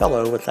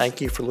Hello, and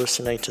thank you for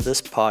listening to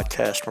this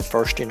podcast from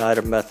First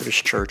United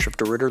Methodist Church of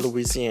DeRidder,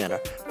 Louisiana,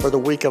 for the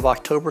week of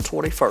October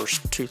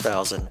 21st,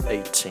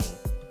 2018.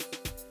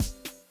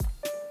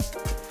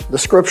 The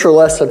scripture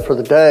lesson for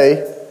the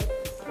day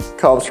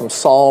comes from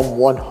Psalm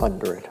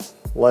 100.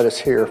 Let us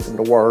hear from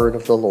the word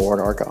of the Lord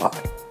our God.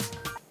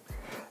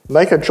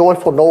 Make a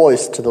joyful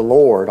noise to the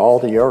Lord, all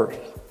the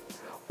earth.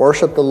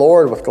 Worship the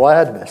Lord with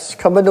gladness.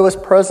 Come into his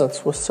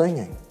presence with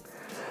singing.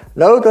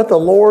 Know that the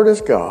Lord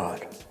is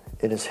God.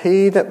 It is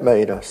he that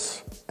made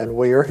us, and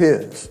we are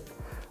his.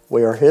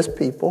 We are his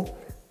people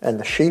and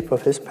the sheep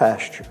of his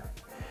pasture.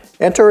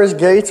 Enter his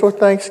gates with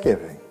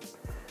thanksgiving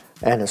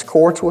and his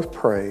courts with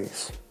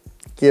praise.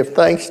 Give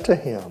thanks to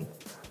him.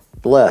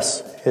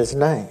 Bless his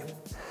name.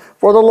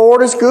 For the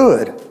Lord is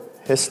good.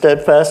 His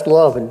steadfast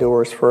love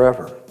endures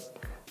forever,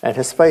 and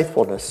his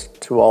faithfulness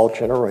to all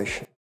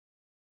generations.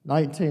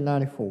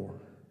 1994,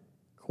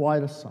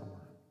 quite a summer.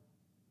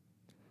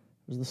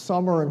 It was the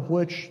summer in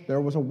which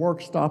there was a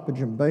work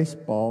stoppage in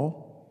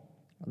baseball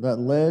that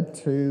led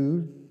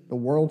to the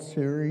World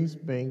Series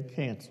being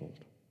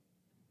canceled.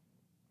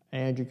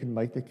 And you can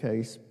make the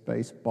case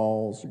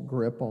baseball's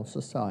grip on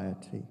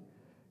society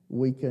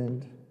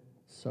weakened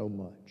so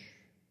much.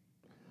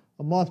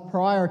 A month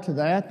prior to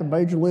that, the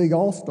Major League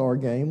All-Star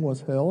Game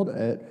was held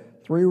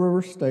at Three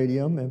Rivers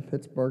Stadium in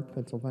Pittsburgh,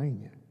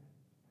 Pennsylvania.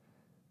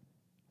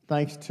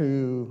 Thanks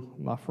to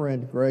my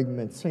friend Greg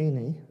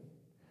Mancini,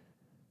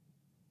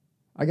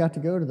 I got to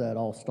go to that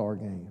All-Star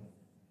game.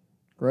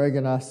 Greg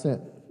and I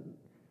sat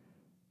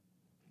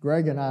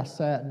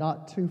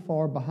not too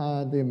far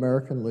behind the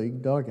American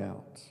League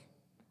dugouts.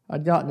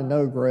 I'd gotten to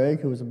know Greg,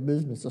 who was a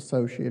business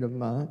associate of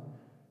mine.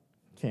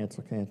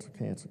 Cancel. It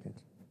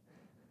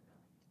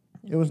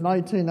was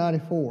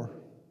 1994,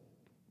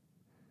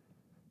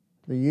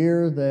 the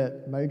year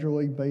that Major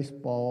League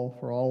Baseball,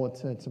 for all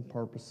intents and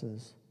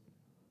purposes,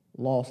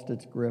 lost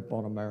its grip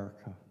on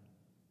America.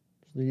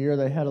 It was the year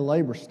they had a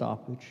labor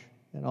stoppage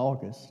in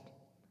August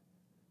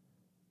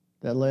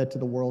that led to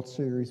the World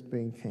Series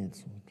being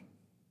canceled.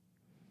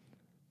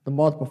 The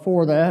month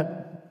before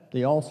that,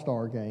 the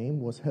All-Star Game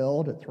was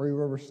held at Three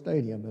Rivers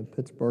Stadium in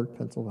Pittsburgh,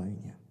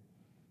 Pennsylvania.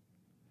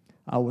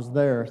 I was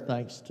there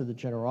thanks to the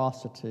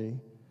generosity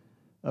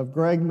of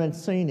Greg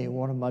Mancini,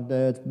 one of my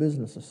dad's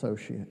business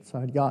associates.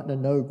 I'd gotten to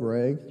know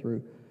Greg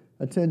through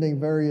attending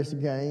various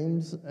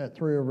games at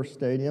Three Rivers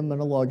Stadium in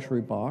a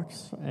luxury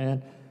box,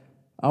 and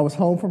I was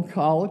home from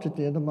college at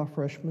the end of my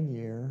freshman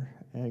year,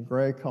 and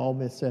Greg called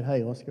me and said,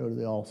 "Hey, let's go to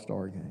the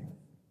All-Star Game."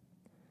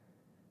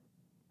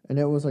 And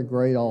it was a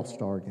great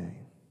All-Star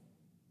Game.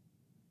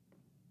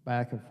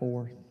 Back and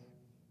forth.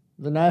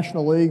 The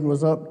National League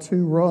was up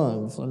 2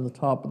 runs on the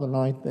top of the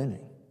 9th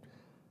inning.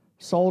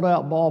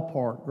 Sold-out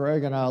ballpark.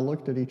 Greg and I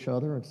looked at each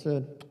other and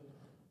said,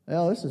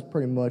 "Well, this is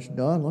pretty much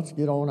done. Let's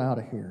get on out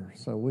of here."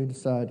 So we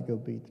decided to go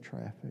beat the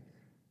traffic.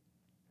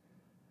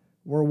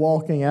 We're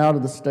walking out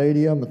of the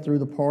stadium and through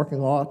the parking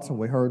lots, and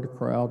we heard the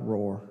crowd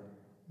roar.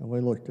 And we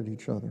looked at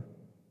each other.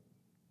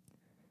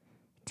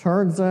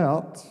 Turns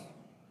out,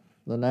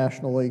 the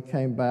National League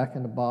came back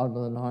in the bottom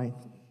of the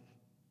 9th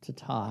to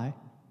tie.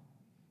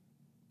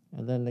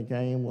 And then the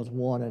game was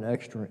won in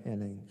extra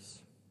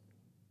innings.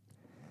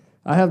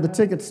 I have the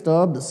ticket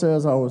stub that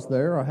says I was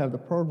there. I have the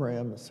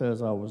program that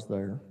says I was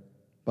there.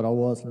 But I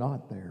was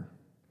not there.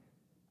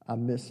 I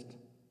missed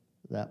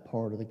that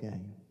part of the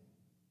game.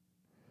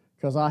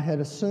 Because I had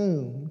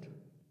assumed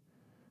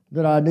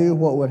that I knew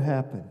what would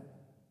happen.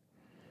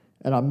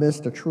 And I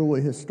missed a truly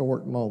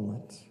historic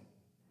moment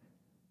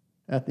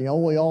at the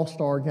only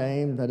All-Star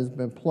game that has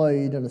been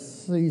played in a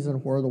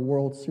season where the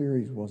World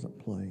Series wasn't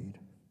played.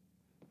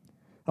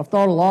 I've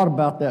thought a lot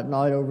about that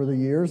night over the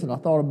years, and I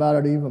thought about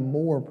it even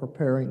more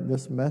preparing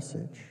this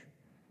message.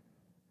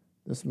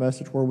 This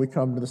message where we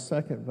come to the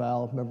second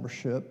vow of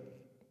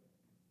membership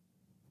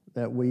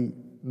that we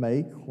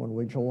make when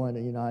we join a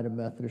United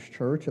Methodist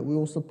Church, that we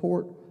will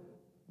support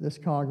this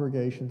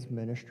congregation's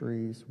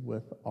ministries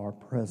with our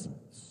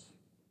presence.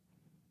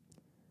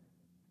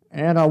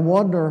 And I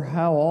wonder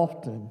how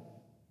often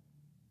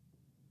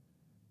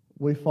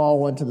we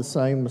fall into the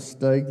same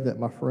mistake that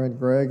my friend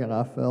Greg and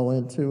I fell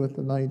into at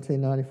the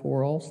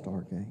 1994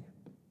 All-Star Game.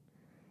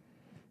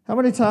 How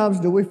many times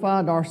do we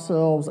find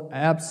ourselves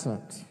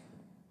absent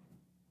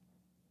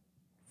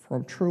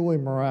from truly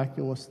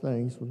miraculous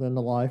things within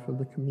the life of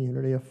the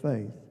community of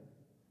faith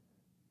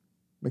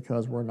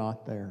because we're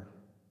not there?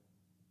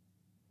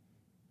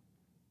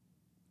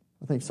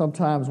 I think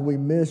sometimes we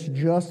miss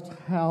just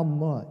how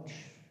much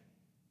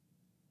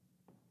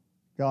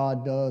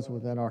God does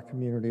within our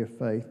community of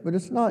faith. But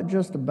it's not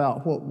just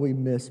about what we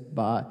miss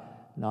by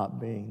not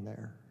being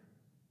there.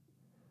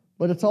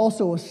 But it's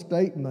also a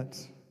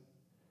statement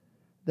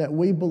that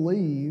we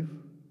believe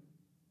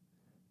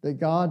that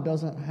God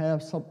doesn't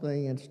have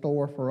something in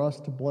store for us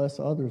to bless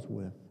others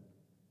with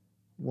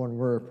when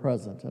we're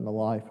present in the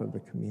life of the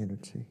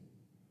community.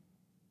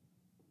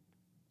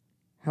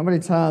 How many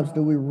times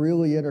do we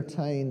really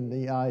entertain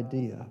the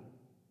idea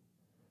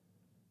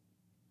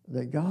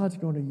that God's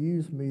going to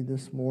use me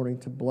this morning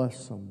to bless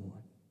someone?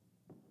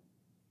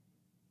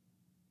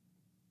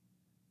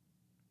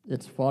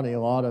 It's funny, a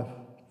lot of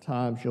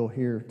times you'll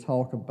hear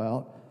talk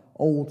about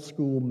old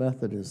school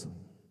Methodism.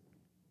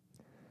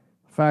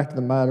 The fact of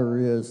the matter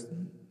is,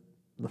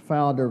 the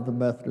founder of the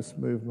Methodist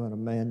movement, a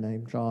man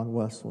named John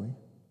Wesley,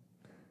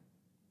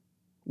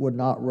 would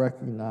not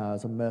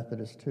recognize a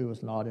Methodist who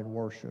is not in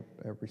worship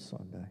every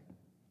Sunday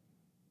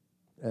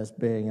as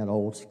being an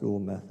old school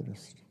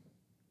Methodist.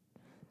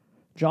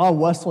 John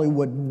Wesley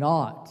would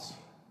not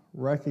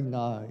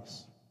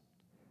recognize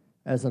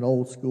as an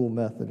old school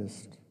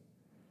Methodist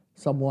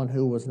someone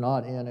who was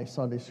not in a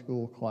Sunday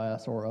school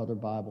class or other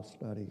Bible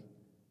study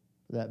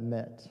that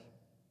met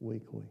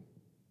weekly.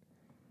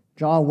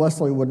 John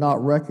Wesley would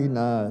not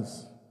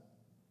recognize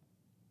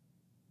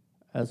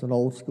as an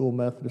old school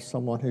Methodist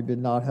someone who did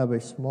not have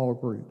a small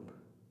group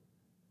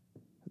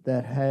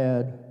that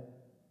had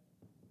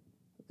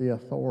the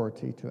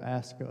authority to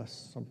ask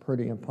us some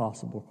pretty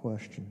impossible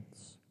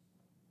questions.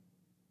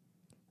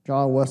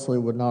 John Wesley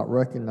would not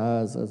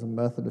recognize as a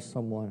Methodist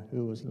someone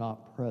who was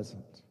not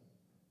present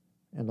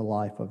in the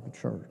life of the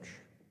church,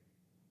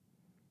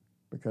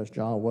 because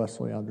John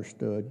Wesley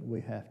understood we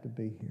have to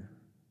be here.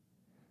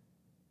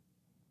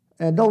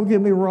 And don't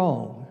get me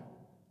wrong,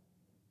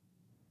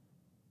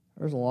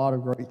 there's a lot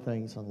of great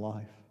things in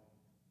life.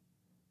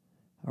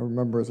 I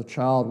remember as a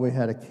child we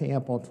had a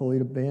camp on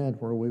Toledo Bend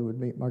where we would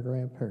meet my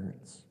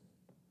grandparents.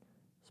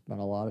 Spent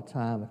a lot of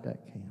time at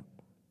that camp.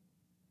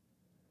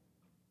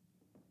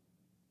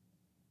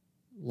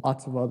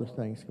 Lots of other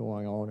things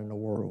going on in the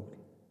world.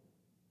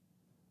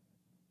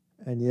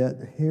 And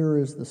yet, here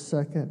is the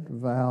second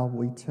vow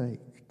we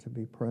take to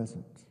be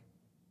present.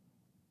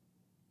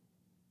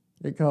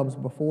 It comes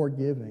before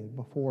giving,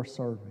 before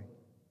serving,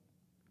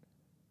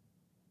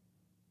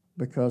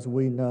 because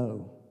we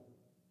know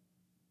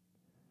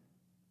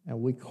and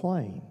we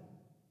claim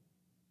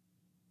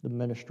the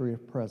ministry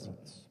of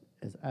presence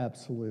is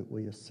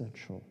absolutely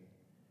essential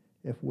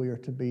if we are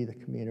to be the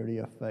community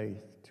of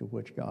faith to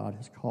which God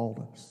has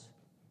called us.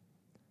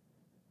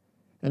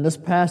 In this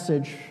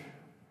passage,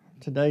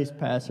 today's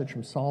passage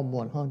from Psalm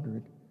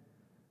 100,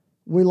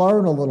 we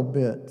learn a little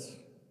bit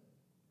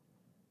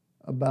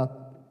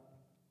about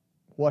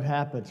what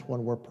happens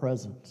when we're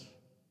present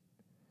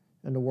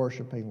in the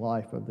worshiping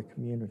life of the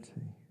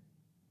community.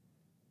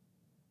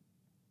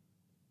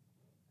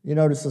 You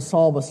notice the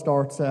psalmist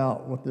starts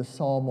out with this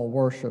psalm of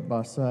worship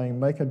by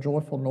saying, "Make a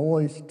joyful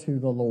noise to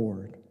the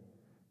Lord."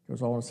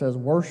 Goes on and says,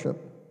 "Worship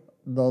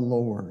the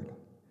Lord.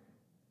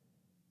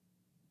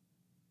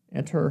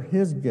 Enter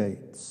his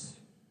gates.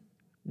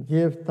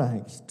 Give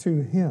thanks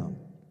to him."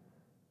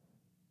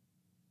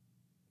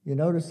 You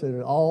notice that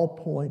it all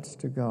points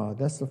to God.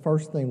 That's the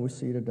first thing we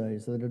see today,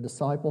 is that a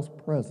disciple's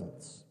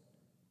presence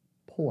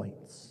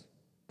points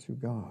to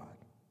God.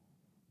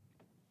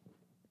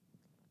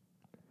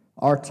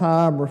 Our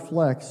time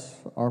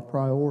reflects our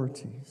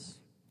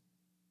priorities.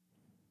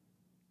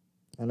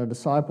 And a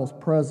disciple's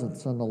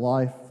presence in the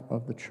life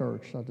of the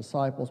church, a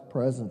disciple's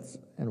presence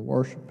in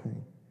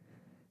worshiping,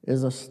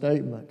 is a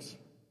statement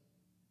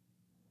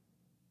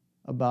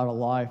about a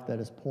life that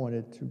is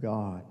pointed to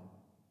God.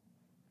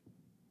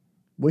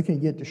 We can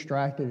get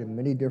distracted in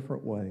many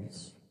different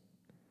ways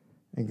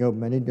and go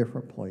many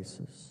different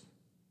places.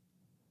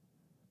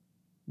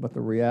 But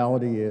the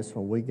reality is,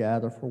 when we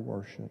gather for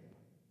worship,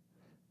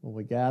 when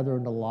we gather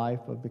in the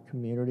life of the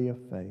community of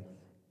faith,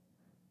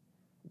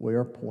 we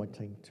are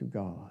pointing to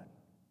God.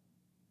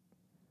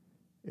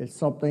 It's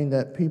something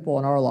that people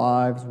in our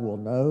lives will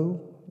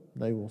know,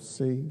 they will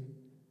see,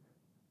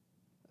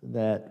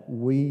 that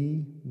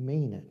we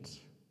mean it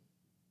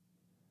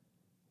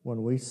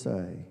when we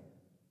say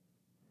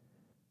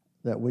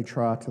that we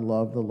try to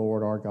love the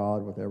Lord our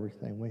God with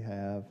everything we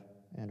have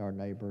and our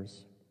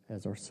neighbors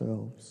as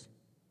ourselves.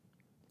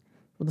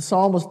 But the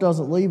psalmist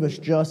doesn't leave us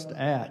just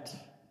at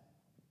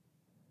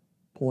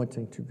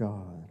pointing to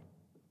God.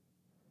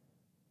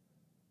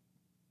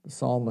 The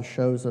psalmist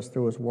shows us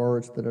through his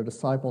words that a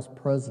disciple's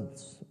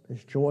presence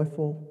is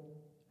joyful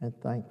and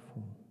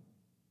thankful.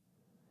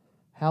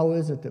 How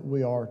is it that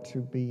we are to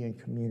be in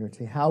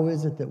community? How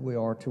is it that we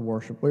are to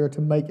worship? We are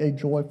to make a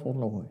joyful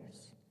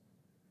noise.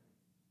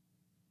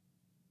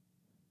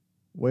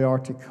 We are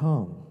to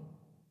come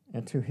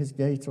into his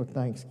gates with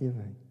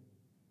thanksgiving.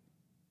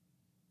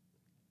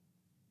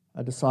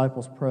 A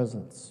disciple's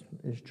presence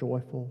is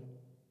joyful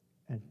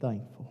and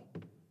thankful.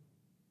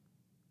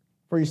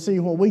 For you see,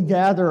 when we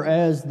gather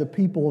as the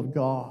people of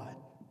God,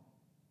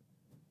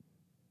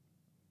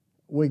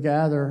 we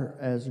gather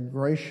as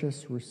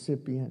gracious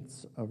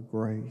recipients of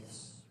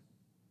grace.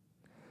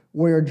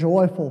 We are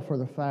joyful for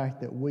the fact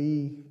that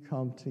we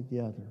come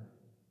together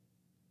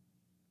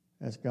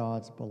as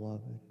God's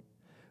beloved.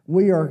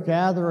 We are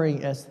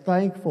gathering as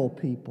thankful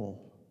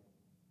people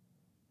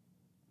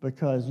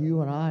because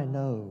you and I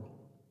know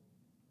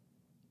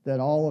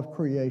that all of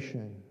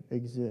creation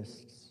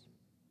exists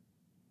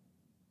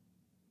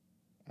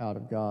out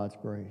of God's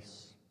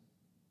grace.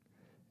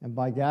 And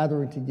by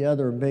gathering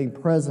together and being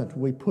present,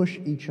 we push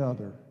each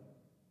other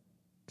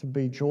to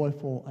be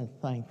joyful and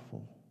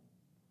thankful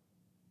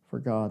for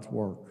God's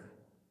work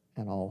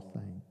in all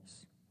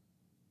things.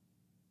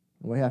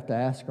 We have to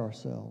ask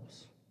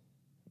ourselves,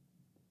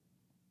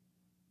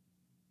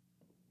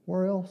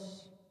 where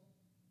else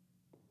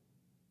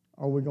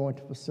are we going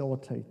to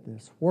facilitate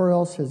this? Where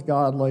else has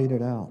God laid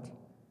it out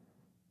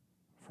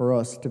for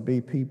us to be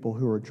people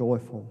who are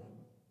joyful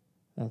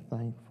and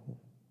thankful?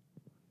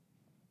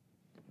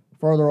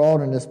 Further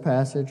on in this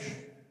passage,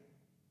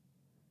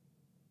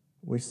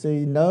 we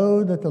see,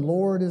 know that the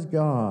Lord is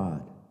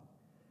God.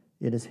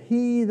 It is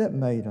He that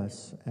made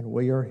us, and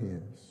we are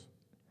His.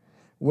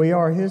 We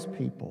are His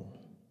people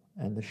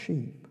and the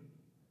sheep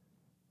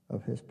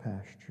of His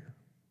pasture.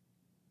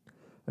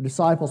 A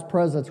disciple's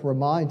presence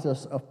reminds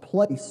us of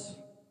place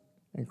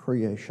in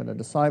creation. A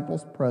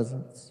disciple's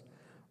presence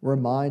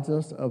reminds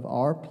us of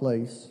our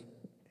place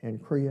in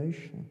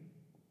creation.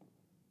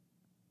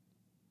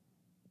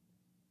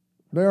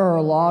 There are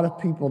a lot of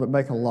people that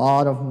make a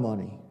lot of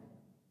money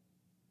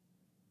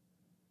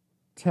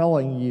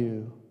telling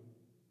you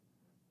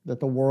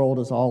that the world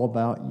is all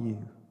about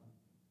you,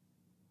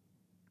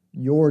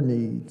 your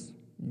needs,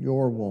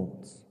 your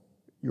wants,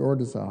 your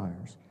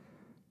desires,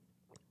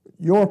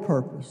 your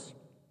purpose,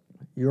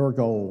 your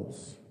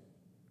goals.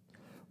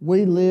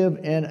 We live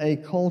in a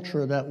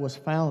culture that was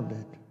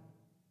founded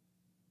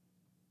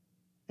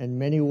in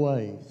many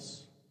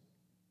ways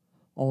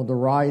on the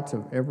rights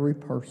of every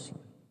person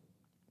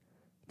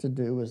to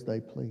do as they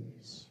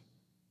please,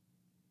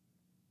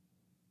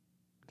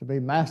 to be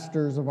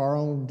masters of our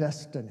own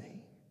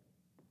destiny.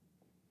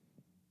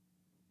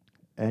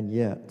 And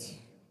yet,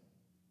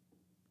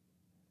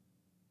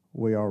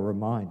 we are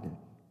reminded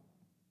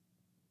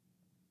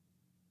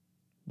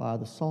by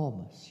the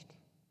psalmist,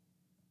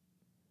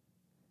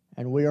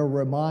 and we are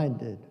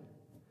reminded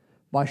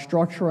by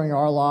structuring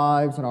our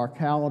lives and our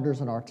calendars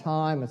and our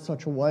time in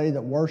such a way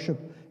that worship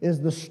is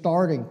the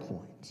starting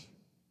point,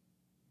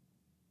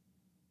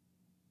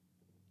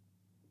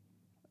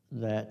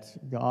 that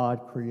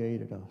God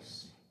created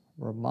us,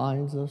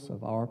 reminds us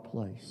of our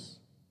place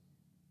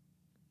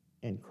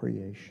in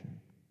creation.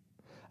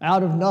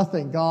 Out of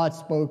nothing, God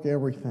spoke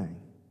everything,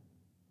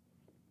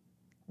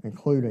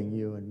 including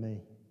you and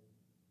me.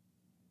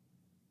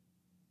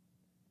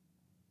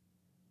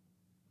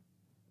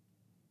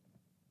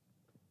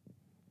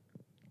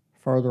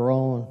 Further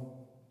on,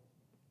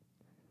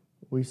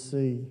 we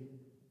see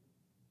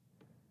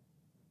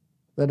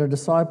that a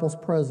disciple's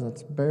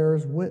presence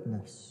bears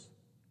witness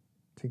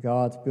to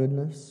God's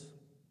goodness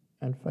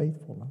and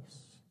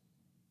faithfulness.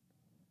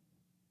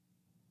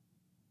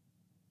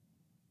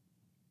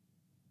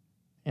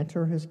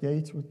 Enter His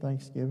gates with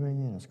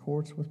thanksgiving and His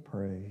courts with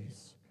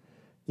praise.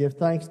 Give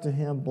thanks to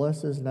Him,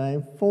 bless His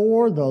name,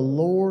 for the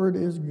Lord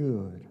is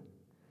good.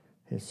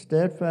 His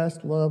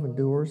steadfast love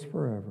endures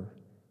forever,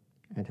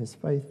 and His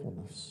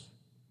faithfulness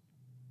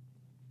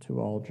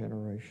to all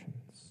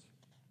generations.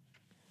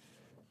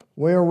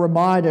 We are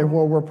reminded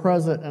where we're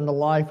present in the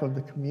life of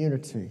the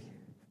community.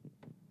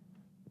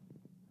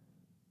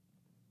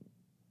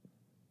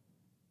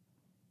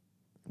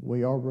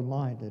 We are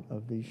reminded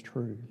of these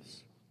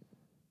truths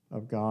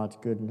of God's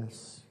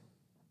goodness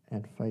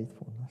and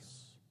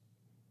faithfulness.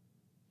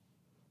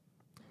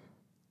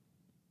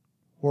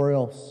 Where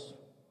else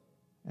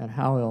and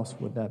how else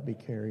would that be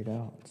carried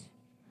out?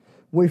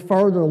 We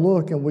further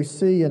look and we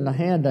see in the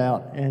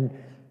handout, and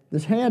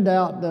this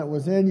handout that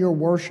was in your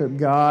worship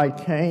guide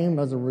came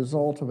as a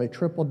result of a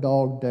triple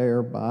dog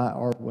dare by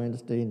our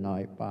Wednesday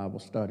night Bible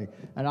study.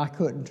 And I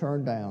couldn't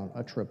turn down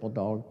a triple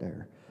dog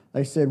dare.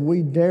 They said,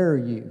 we dare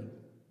you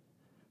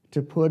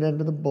to put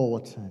into the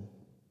bulletin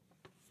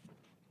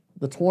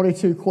the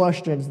 22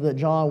 questions that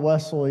John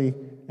Wesley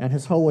and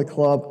his Holy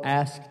Club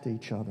asked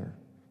each other.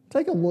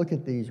 Take a look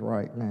at these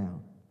right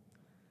now.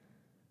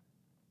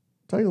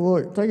 Take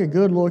a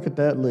good look at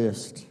that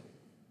list.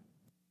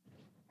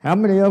 How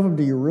many of them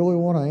do you really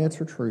want to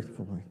answer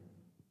truthfully?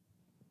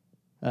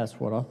 That's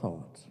what I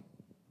thought.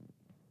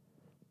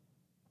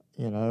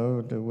 You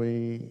know,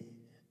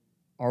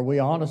 are we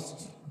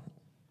honest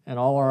in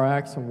all our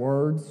acts and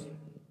words?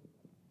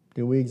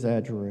 Do we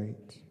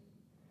exaggerate?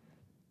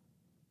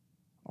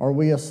 Are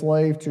we a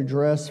slave to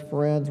dress,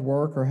 friends,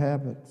 work, or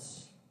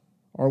habits?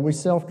 Are we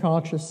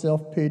self-conscious,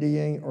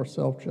 self-pitying, or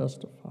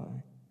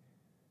self-justifying?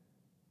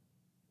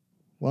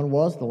 When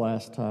was the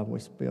last time we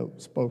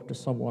spoke to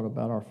someone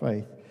about our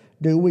faith?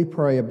 Do we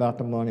pray about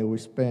the money we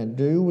spend?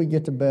 Do we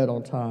get to bed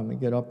on time and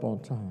get up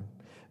on time?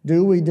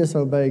 Do we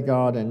disobey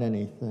God in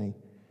anything?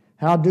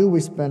 How do we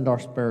spend our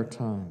spare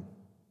time?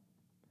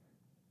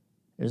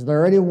 Is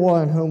there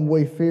anyone whom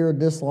we fear,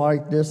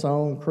 dislike,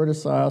 disown,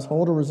 criticize,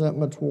 hold a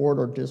resentment toward,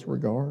 or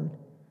disregard?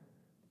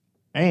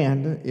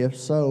 And if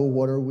so,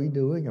 what are we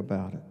doing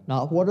about it?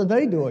 Not what are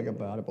they doing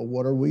about it, but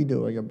what are we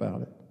doing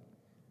about it?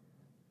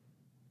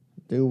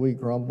 Do we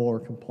grumble or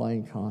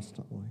complain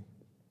constantly?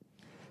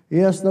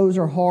 Yes, those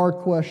are hard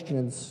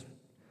questions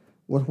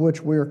with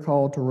which we are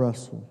called to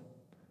wrestle.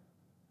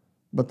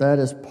 But that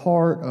is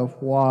part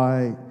of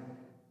why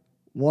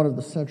one of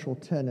the central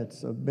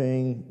tenets of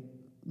being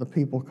the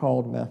people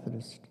called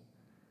Methodist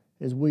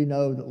is we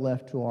know that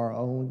left to our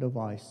own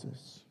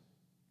devices,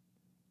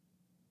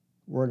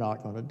 we're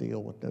not going to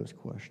deal with those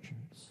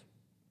questions.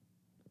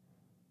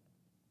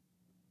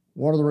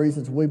 One of the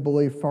reasons we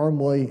believe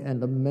firmly in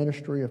the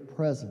ministry of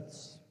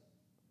presence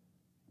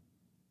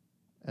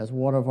as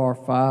one of our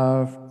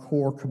 5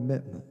 core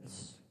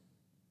commitments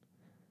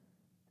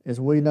is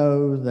we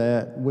know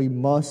that we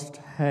must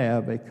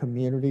have a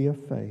community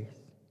of faith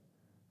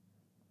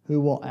who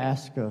will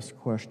ask us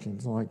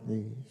questions like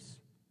these.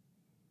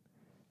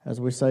 As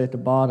we say at the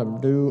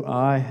bottom, do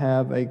I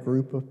have a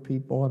group of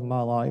people in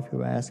my life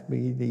who ask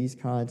me these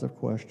kinds of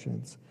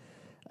questions,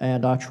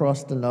 and I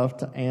trust enough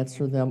to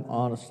answer them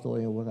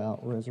honestly and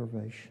without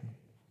reservation?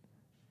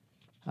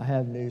 I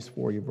have news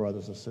for you,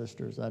 brothers and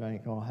sisters. That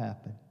ain't going to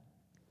happen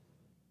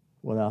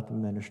without the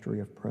ministry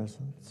of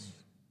presence.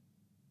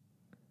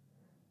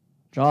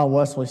 John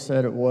Wesley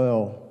said it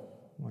well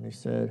when he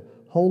said,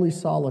 "Holy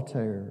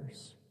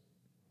solitaires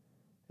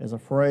is a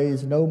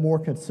phrase no more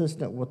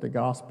consistent with the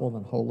gospel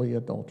than holy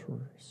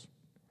adulterers.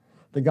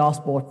 The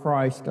gospel of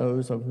Christ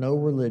knows of no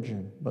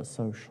religion but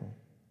social,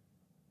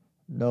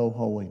 no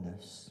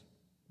holiness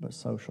but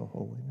social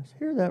holiness."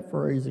 Hear that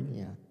phrase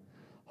again.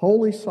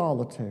 Holy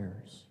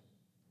solitaires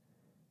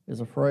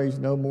is a phrase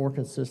no more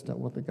consistent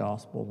with the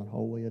gospel than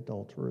holy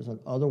adulterers. In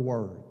other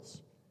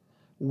words,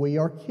 we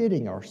are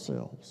kidding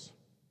ourselves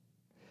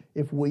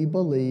if we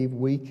believe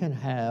we can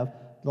have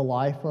the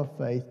life of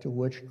faith to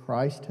which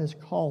Christ has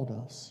called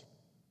us,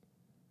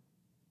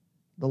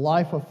 the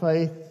life of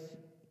faith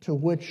to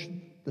which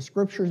the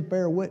Scriptures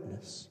bear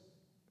witness,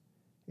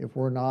 if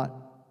we're not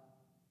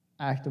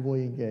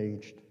actively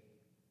engaged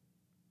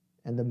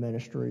in the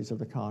ministries of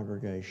the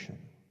congregation: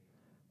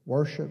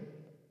 worship,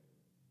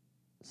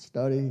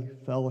 study,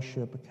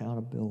 fellowship,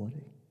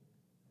 accountability.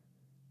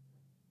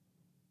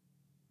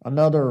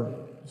 Another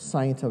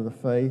saint of the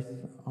faith,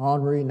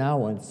 Henri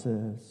Nouwen,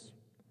 says,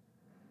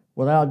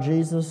 "Without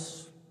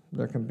Jesus,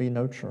 there can be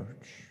no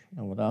church,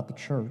 and without the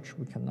church,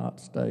 we cannot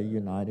stay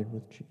united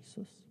with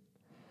Jesus."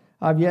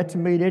 I've yet to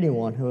meet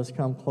anyone who has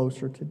come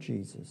closer to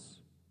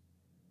Jesus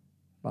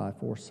by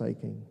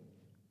forsaking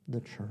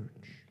the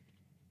church.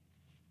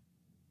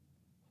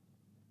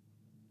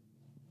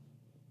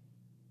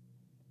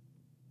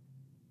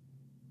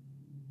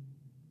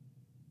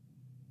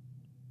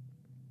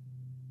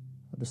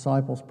 A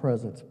disciple's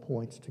presence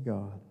points to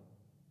God.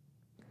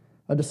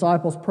 A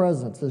disciple's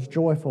presence is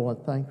joyful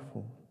and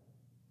thankful.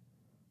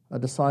 A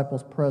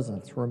disciple's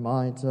presence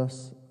reminds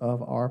us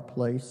of our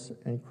place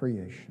in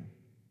creation.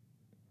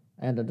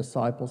 And a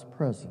disciple's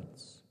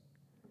presence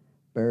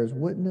bears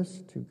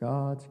witness to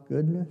God's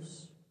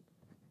goodness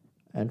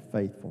and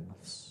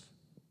faithfulness.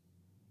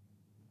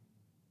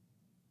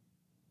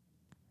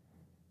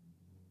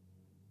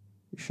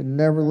 You should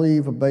never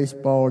leave a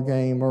baseball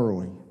game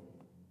early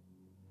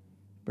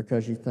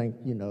because you think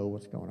you know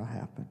what's going to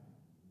happen.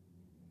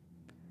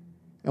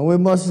 And we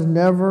must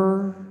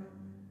never,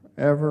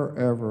 ever,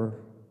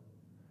 ever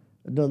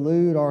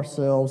delude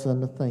ourselves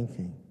into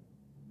thinking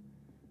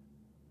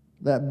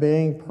that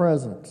being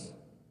present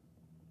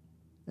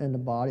in the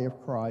body of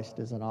Christ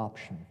is an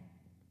option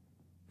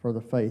for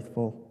the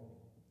faithful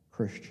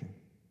Christian.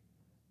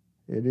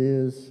 It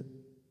is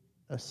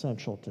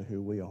essential to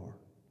who we are.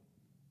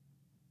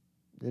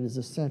 It is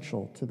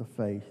essential to the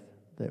faith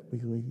that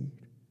we lead.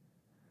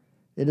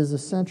 It is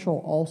essential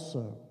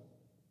also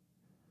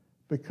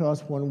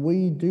because when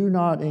we do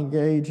not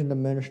engage in the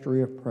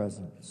ministry of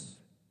presence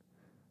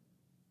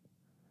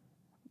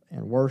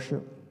and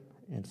worship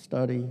and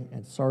study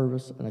and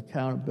service and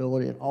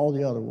accountability and all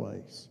the other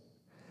ways,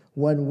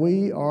 when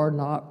we are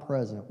not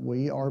present,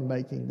 we are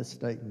making the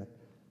statement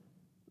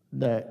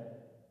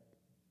that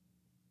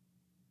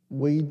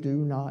we do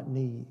not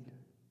need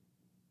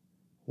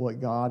what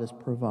God is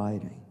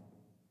providing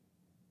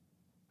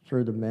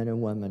through the men and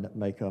women that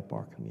make up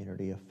our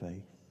community of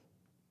faith.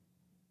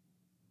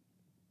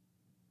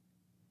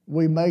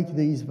 We make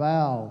these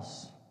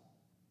vows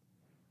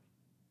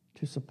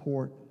to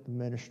support the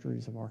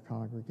ministries of our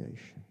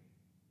congregation.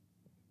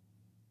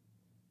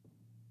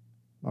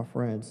 My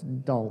friends,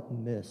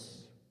 don't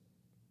miss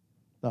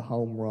the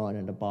home run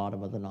in the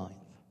bottom of the ninth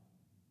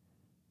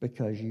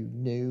because you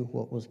knew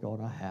what was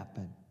going to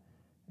happen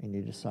and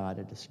you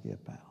decided to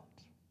skip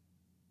out.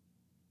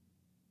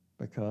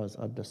 Because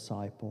a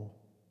disciple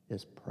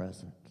is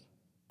present.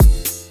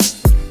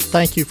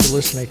 Thank you for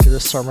listening to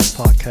this sermon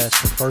podcast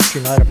from First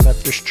United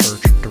Methodist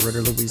Church of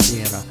DeRidder,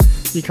 Louisiana.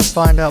 You can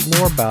find out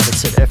more about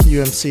us at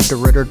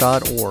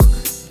fumcderitter.org.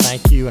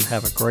 Thank you and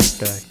have a great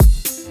day.